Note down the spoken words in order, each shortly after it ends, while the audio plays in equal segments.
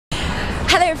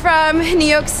Hello from New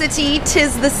York City.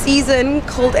 Tis the season,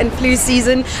 cold and flu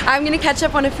season. I'm going to catch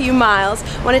up on a few miles.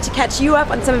 Wanted to catch you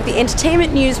up on some of the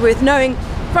entertainment news worth knowing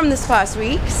from this past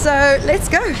week. So let's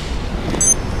go.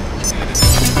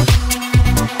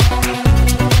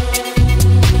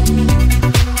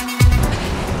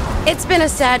 It's been a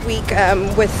sad week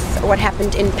with what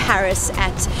happened in Paris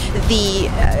at the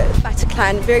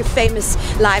Bataclan, very famous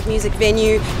live music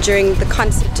venue during the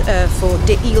concert for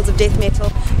Eagles of Death Metal.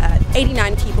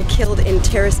 89 people killed in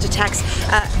terrorist attacks.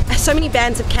 So many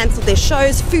bands have cancelled their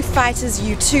shows. Foo Fighters,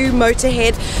 U2,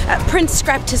 Motorhead, Prince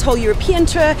scrapped his whole European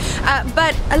tour,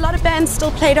 but a lot of bands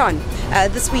still played on.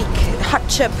 This week, Hot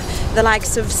Chip, the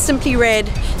likes of Simply Red,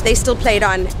 they still played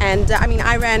on. And I mean,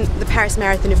 I ran the Paris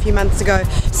Marathon a few months ago,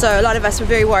 so a lot of us were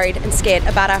very worried and scared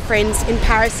about our friends in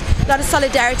Paris. A lot of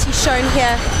solidarity shown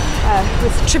here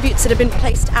with tributes that have been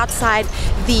placed outside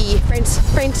the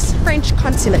French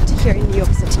consulate here in New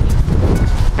York City.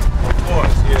 Of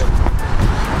course, yeah.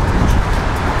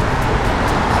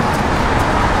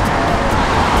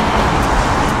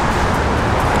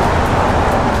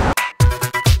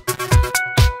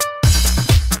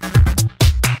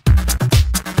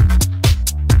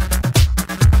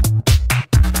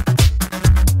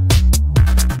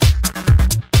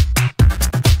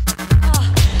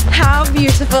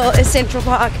 Beautiful is Central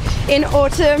Park in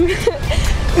autumn.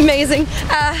 Amazing.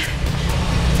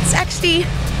 It's actually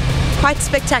quite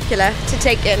spectacular to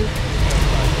take in.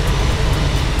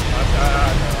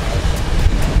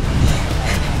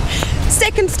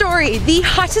 Second story, the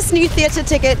hottest new theatre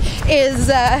ticket is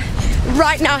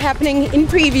right now happening in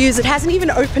previews. It hasn't even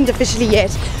opened officially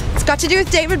yet. It's got to do with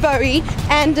David Bowie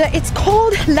and it's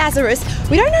called Lazarus.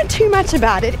 We don't know too much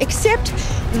about it except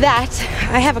that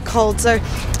I have a cold, so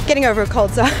getting over a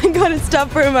cold, so I'm going to stop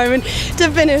for a moment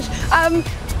to finish.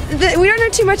 We don't know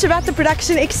too much about the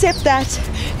production except that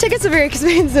tickets are very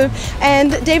expensive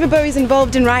and David Bowie's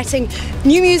involved in writing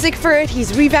new music for it.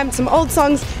 He's revamped some old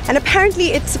songs and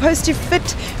apparently it's supposed to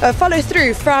follow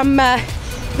through from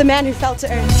The Man Who Fell to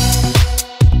Earth.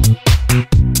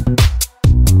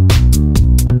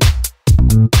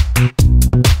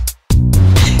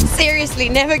 Seriously,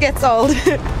 never gets old.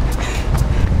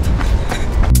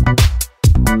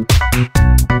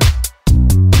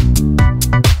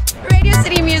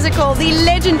 The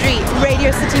legendary Radio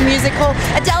City musical.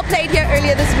 Adele played here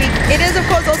earlier this week. It is of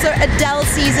course also Adele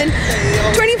season.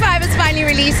 25 is finally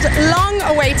released, long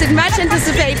awaited, much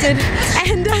anticipated,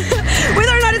 and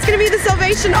whether or not it's going to be the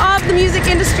salvation of the music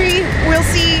industry, we'll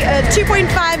see. 2.5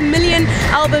 million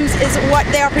albums is what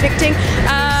they are predicting.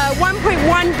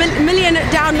 1.1 million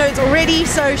downloads already,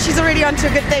 so she's already onto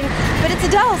a good thing. But it's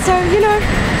Adele, so you know,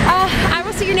 I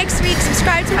will see you next week.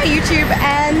 Subscribe to my YouTube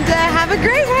and have a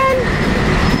great one.